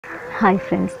Hi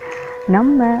friends,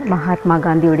 நம்ம மகாத்மா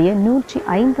காந்தியுடைய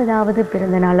 150வது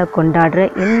பிறந்த நாளை கொண்டாடுற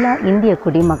எல்லா இந்திய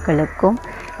குடிமக்களுக்கும்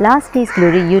last days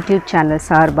glory YouTube channel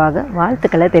சார்பாக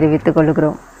வாழ்த்துக்களை தெரிவித்துக்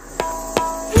கொள்கிறோம்.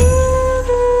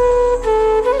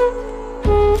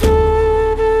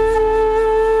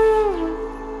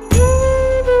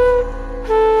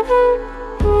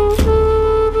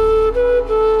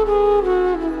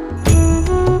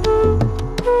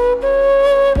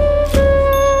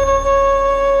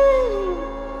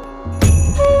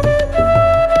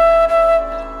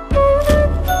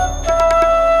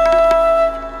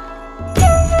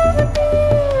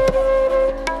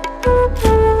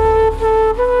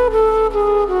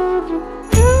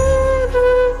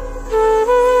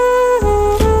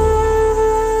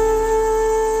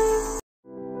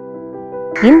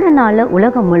 இந்த நாளை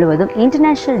உலகம் முழுவதும்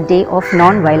international day of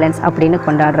non violence அப்படின்னு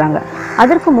கொண்டாடுறாங்க.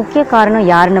 அதற்கு முக்கிய காரணம்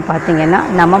யாருன்னு பார்த்தீங்கன்னா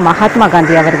நம்ம மகாத்மா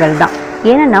காந்தி அவர்கள் தான்.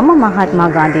 ஏன்னா நம்ம மகாத்மா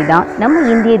காந்தி தான் நம்ம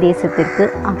இந்திய தேசத்திற்கு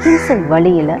அகிம்சை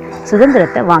வழியில்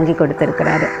சுதந்திரத்தை வாங்கி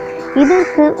கொடுத்துருக்கிறாரு.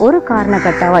 இதற்கு ஒரு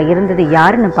காரணக்கட்டாவாக இருந்தது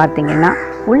யாருன்னு பார்த்தீங்கன்னா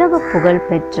உலக புகழ்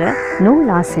பெற்ற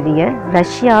நூலாசிரியர்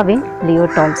ரஷ்யாவின் லியோ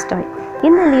டால்ஸ்டாய்.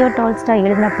 இந்த லியோ டால்ஸ்டாய்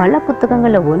எழுதின பல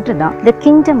புத்தகங்களில் ஒன்று தான் the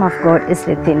kingdom of God is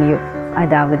within you,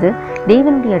 அதாவது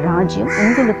தேவனுடைய ராஜ்யம்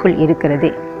உங்களுக்குள் இருக்கிறதே.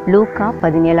 லூக்கா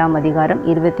 17ஆம் அதிகாரம்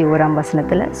 21ஆம்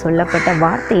வசனத்தில் சொல்லப்பட்ட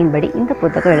வார்த்தையின்படி இந்த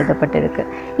புத்தகம் எழுதப்பட்டிருக்கு.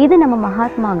 இது நம்ம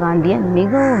மகாத்மா காந்தியை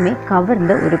மிகவுமே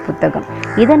கவர்ந்த ஒரு புத்தகம்.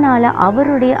 இதனால்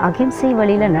அவருடைய அகிம்சை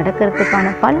வழியில்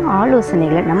நடக்கிறதுக்கான பல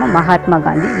ஆலோசனைகளை நம்ம மகாத்மா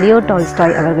காந்தி லியோ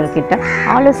டால்ஸ்டாய் அவர்கள்கிட்ட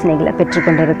ஆலோசனைகளை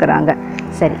பெற்றுக்கொண்டிருக்கிறாங்க.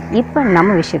 சரி, இப்போ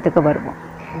நம்ம விஷயத்துக்கு வருவோம்.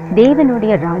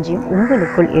 தேவனுடைய ராஜ்யம்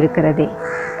உங்களுக்குள் இருக்கிறதே.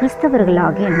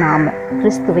 கிறிஸ்தவர்களாகிய நாம,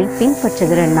 கிறிஸ்துவை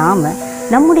பின்பற்றுகிற நாம,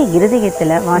 நம்முடைய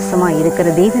இருதயத்தில் வாசமாக இருக்கிற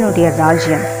தேவனுடைய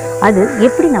ராஜ்யம் அது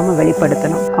எப்படி நம்ம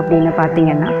வெளிப்படுத்தணும் அப்படின்னு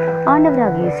பார்த்தீங்கன்னா,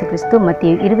 ஆண்டவராக இயேசு கிறிஸ்து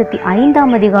மத்திய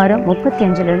 25ஆம் அதிகாரம்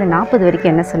 35லேருந்து 40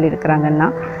 வரைக்கும் என்ன சொல்லியிருக்கிறாங்கன்னா,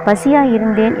 பசியாக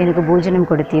இருந்தேன் எனக்கு போஜனம்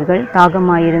கொடுத்தீர்கள்,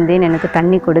 தாகமாக இருந்தேன் எனக்கு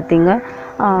தண்ணி கொடுத்தீங்க,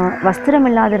 வஸ்திரம்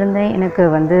இல்லாதிருந்தேன் எனக்கு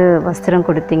வஸ்திரம்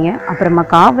கொடுத்தீங்க, அப்புறமா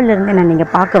காவலில் இருந்து நான்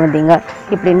நீங்கள் பார்க்க வந்தீங்க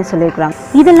இப்படின்னு சொல்லியிருக்கிறாங்க.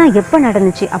 இதெல்லாம் எப்போ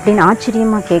நடந்துச்சு அப்படின்னு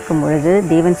ஆச்சரியமாக கேட்கும் பொழுது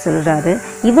தேவன் சொல்கிறாரு,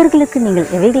 இவர்களுக்கு நீங்கள்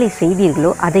எவைகளை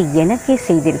செய்தீர்களோ அதை எனக்கே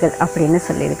செய்தீர்கள் அப்படின்னு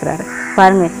சொல்லியிருக்கிறாரு.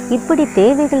 பாருங்கள், இப்படி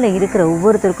தேவைகளில் இருக்கிற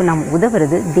ஒவ்வொருத்தருக்கும் நாம்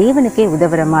உதவுறது தேவனுக்கே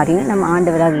உதவுற மாதிரியும் நம்ம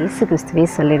ஆண்டவராக இயேசு கிறிஸ்துவே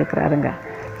சொல்லியிருக்கிறாருங்க.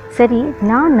 சரி,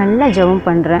 நான் நல்லா ஜெபம்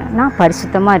பண்ணுறேன், நான்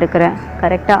பரிசுத்தமாக இருக்கிறேன்,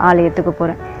 கரெக்டாக ஆலயத்துக்கு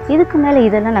போகிறேன், இதுக்கு மேலே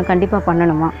இதெல்லாம் நான் கண்டிப்பாக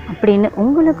பண்ணணுமா அப்படின்னு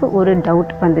உங்களுக்கு ஒரு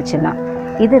டவுட் வந்துச்சுன்னா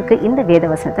இதற்கு இந்த வேத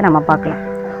வசனத்தை நம்ம பார்க்கலாம்.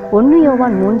 1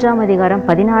 யோவான் 3ஆம் அதிகாரம்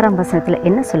 16ஆம் வசனத்தில்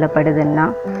என்ன சொல்லப்படுதுன்னா,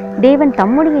 தேவன்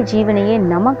தம்முடைய ஜீவனையே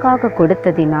நமக்காக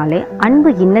கொடுத்ததினாலே அன்பு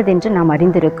இன்னதென்று நாம்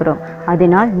அறிந்திருக்கிறோம்,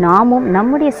 அதனால் நாமும்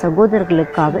நம்முடைய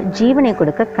சகோதரர்களுக்காக ஜீவனை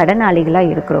கொடுக்க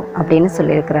கடனாளிகளாக இருக்கிறோம் அப்படின்னு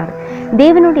சொல்லியிருக்கிறார்.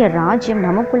 தேவனுடைய ராஜ்யம்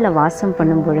நமக்குள்ள வாசம்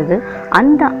பண்ணும் பொழுது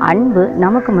அந்த அன்பு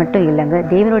நமக்கு மட்டும் இல்லைங்க,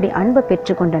 தேவனுடைய அன்பை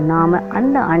பெற்றுக்கொண்ட நாம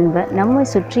அந்த அன்பை நம்மை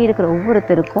சுற்றி இருக்கிற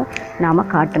ஒவ்வொருத்தருக்கும் நாம்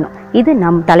காட்டணும். இது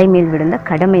நம் தலைமையில் விழுந்த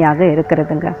கடமையாக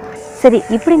இருக்கிறதுங்க. சரி,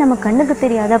 இப்படி நம்ம கண்ணுக்கு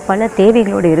தெரியாத பல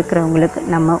தேவைகளோடு இருக்கிறவங்களுக்கு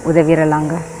நம்ம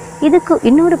உதவிடலாங்க. இதுக்கு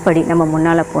இன்னொரு படி நம்ம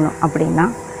முன்னால் போனோம் அப்படின்னா,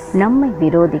 நம்மை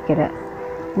விரோதிக்கிற,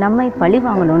 நம்மை பழி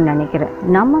வாங்கணும்னு நினைக்கிற,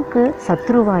 நமக்கு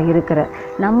சத்ருவாக இருக்கிற,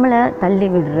 நம்மளை தள்ளி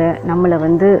விடுற, நம்மளை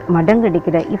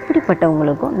மடங்கடிக்கிற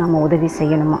இப்படிப்பட்டவங்களுக்கும் நம்ம உதவி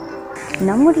செய்யணுமா?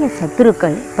 நம்முடைய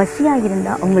சத்துருக்கள் பசியாக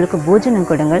இருந்தால் அவங்களுக்கு போஜனம்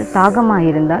கொடுங்கள், தாகமாக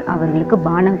இருந்தால் அவர்களுக்கு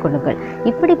பானம் கொடுங்கள்.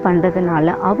 இப்படி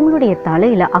பண்ணுறதுனால அவங்களுடைய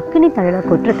தலையில் அக்கினி தலையில்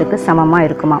கொட்டுறதுக்கு சமமாக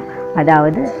இருக்குமா?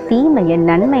 அதாவது தீமையை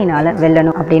நன்மையினால்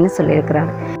வெல்லணும் அப்படின்னு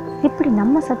சொல்லியிருக்கிறாங்க. இப்படி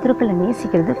நம்ம சத்துருக்களை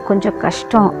நேசிக்கிறது கொஞ்சம்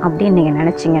கஷ்டம் அப்படின்னு நீங்கள்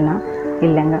நினச்சிங்கன்னா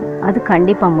இல்லைங்க, அது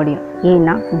கண்டிப்பாக முடியும்.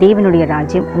 ஏன்னா தேவனுடைய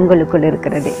ராஜ்யம் உங்களுக்குள்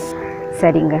இருக்கிறது.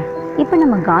 சரிங்க, இப்போ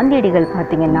நம்ம காந்தியடிகள்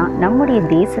பார்த்திங்கன்னா நம்முடைய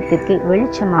தேசத்திற்கு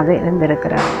வெளிச்சமாக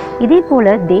இருந்திருக்கிறார். இதே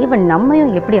போல் தேவன்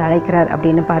நம்மையும் எப்படி அழைக்கிறார்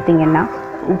அப்படின்னு பார்த்திங்கன்னா,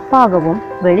 உப்பாகவும்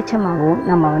வெளிச்சமாகவும்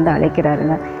நம்ம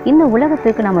அழைக்கிறாருங்க. இந்த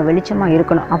உலகத்துக்கு நம்ம வெளிச்சமாக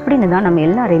இருக்கணும் அப்படின்னு தான் நம்ம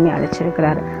எல்லாரையுமே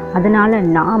அழைச்சிருக்கிறாரு. அதனால்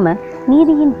நாம்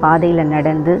நீதியின் பாதையில்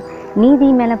நடந்து நீதி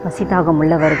மேலே பசிதாகம்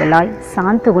உள்ளவர்களாய்,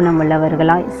 சாந்த குணம்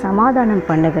உள்ளவர்களாய், சமாதானம்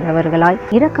பண்ணுகிறவர்களாய்,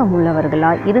 இரக்கம்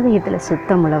உள்ளவர்களாய், இருதயத்தில்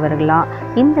சுத்தம் உள்ளவர்களாக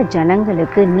இந்த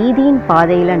ஜனங்களுக்கு நீதியின்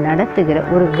பாதையில் நடத்துகிற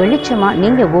ஒரு வெளிச்சமாக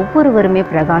நீங்கள் ஒவ்வொருவருமே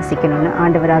பிரகாசிக்கணும்னு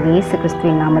ஆண்டவராக இயேசு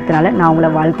கிறிஸ்துவின் நாமத்தினால நான்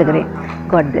உங்களை வாழ்த்துகிறேன்.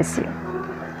 God bless you.